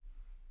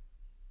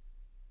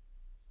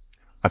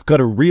I've got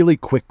a really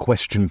quick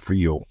question for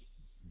you.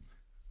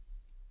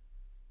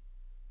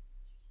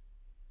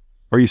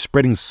 Are you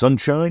spreading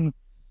sunshine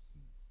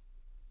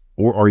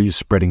or are you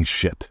spreading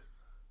shit?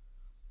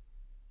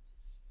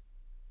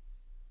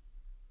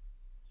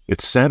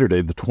 It's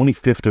Saturday, the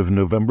 25th of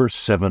November,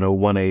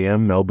 7:01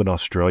 a.m., Melbourne,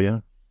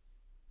 Australia.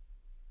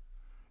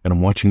 And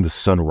I'm watching the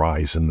sun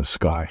rise in the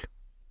sky.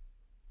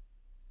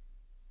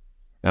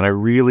 And I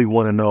really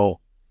want to know,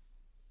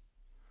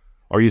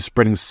 are you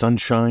spreading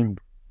sunshine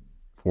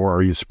or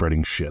are you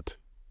spreading shit?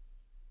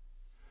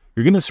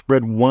 You're going to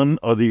spread one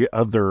or the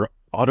other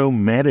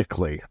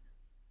automatically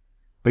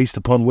based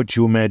upon what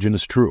you imagine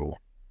is true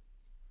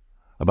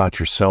about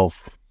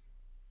yourself,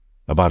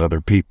 about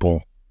other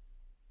people,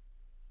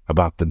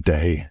 about the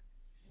day.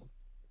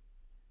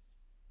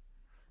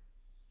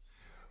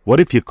 What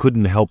if you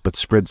couldn't help but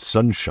spread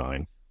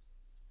sunshine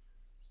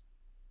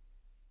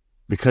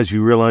because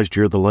you realized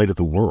you're the light of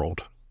the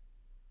world?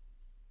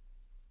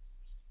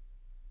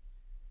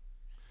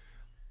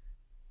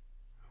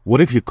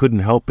 What if you couldn't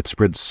help but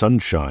spread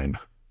sunshine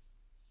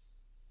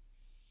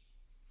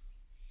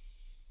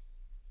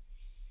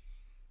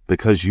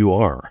because you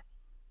are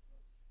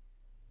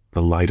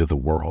the light of the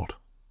world?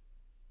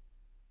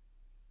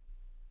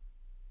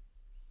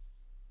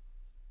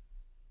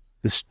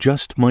 This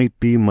just might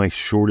be my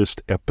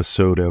shortest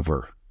episode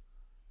ever.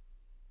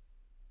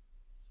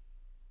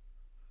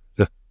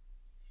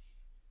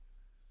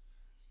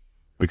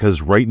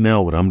 Because right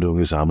now what I'm doing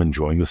is I'm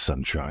enjoying the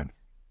sunshine.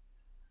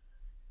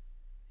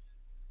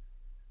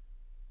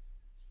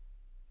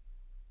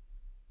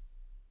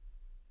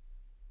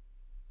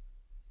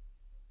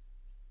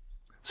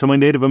 So my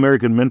Native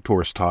American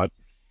mentors taught,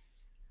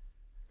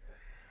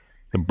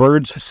 the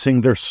birds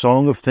sing their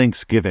song of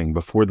thanksgiving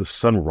before the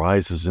sun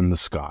rises in the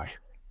sky.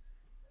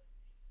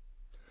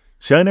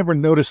 See, I never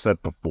noticed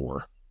that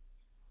before.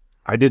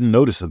 I didn't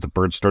notice that the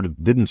birds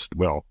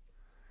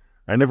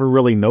I never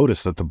really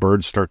noticed that the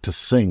birds start to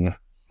sing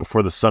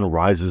before the sun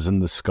rises in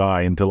the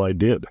sky until I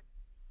did.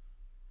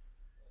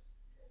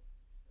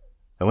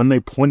 And when they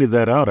pointed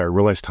that out, I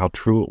realized how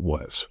true it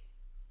was.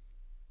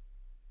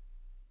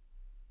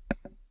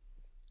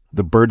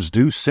 The birds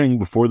do sing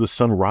before the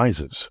sun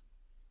rises.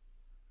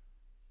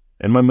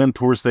 And my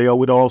mentors, they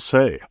would all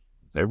say,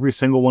 every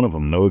single one of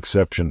them, no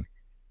exception,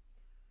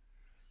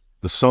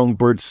 the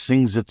songbird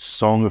sings its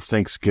song of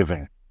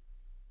thanksgiving,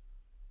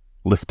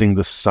 lifting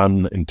the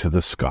sun into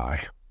the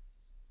sky.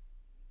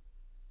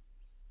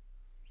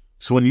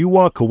 So when you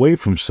walk away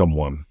from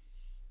someone,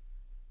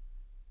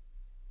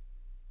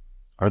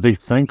 are they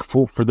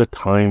thankful for the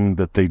time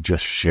that they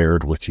just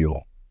shared with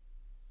you?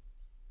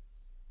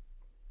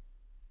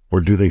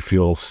 Or do they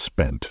feel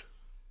spent?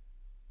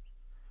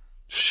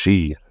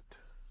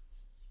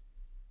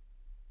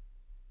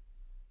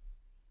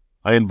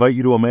 I invite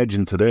you to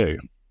imagine today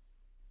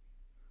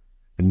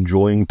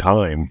enjoying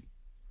time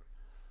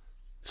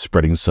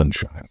spreading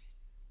sunshine.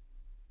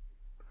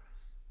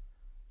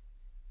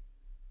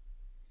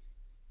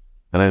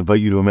 And I invite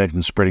you to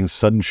imagine spreading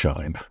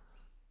sunshine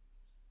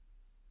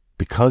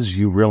because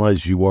you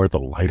realize you are the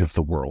light of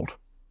the world.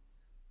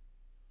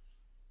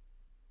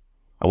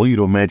 I want you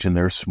to imagine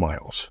their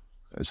smiles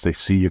as they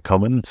see you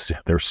coming,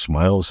 their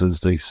smiles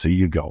as they see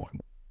you going,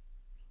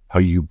 how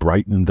you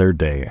brighten their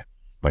day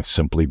by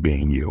simply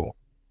being you.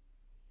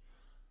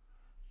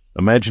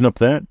 Imagine up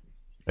that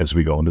as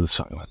we go into the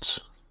silence.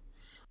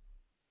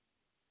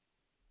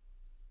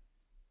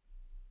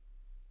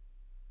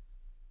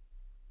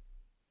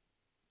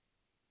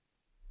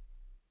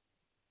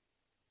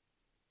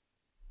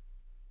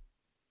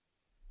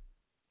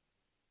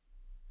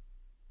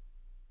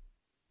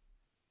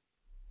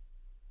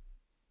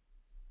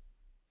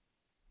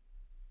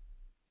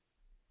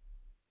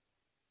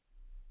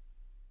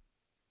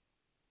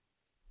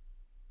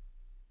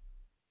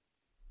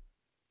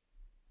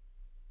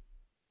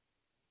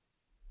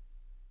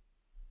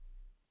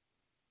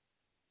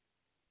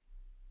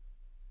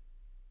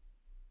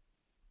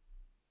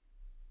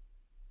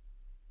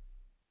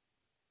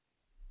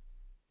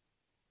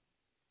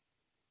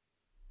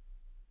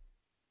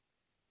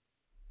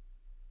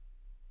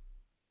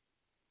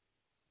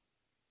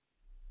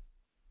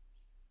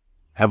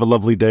 Have a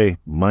lovely day.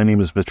 My name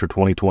is Mr.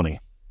 2020,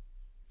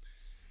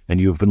 and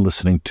you have been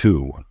listening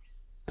to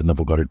the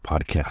Neville Goddard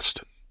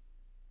podcast.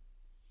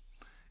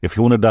 If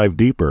you want to dive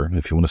deeper,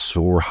 if you want to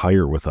soar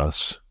higher with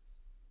us,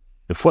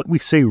 if what we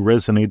say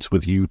resonates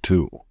with you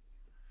too,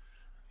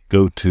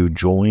 go to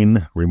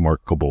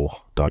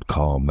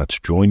joinremarkable.com. That's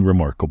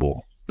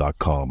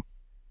joinremarkable.com.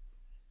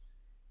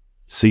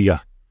 See ya.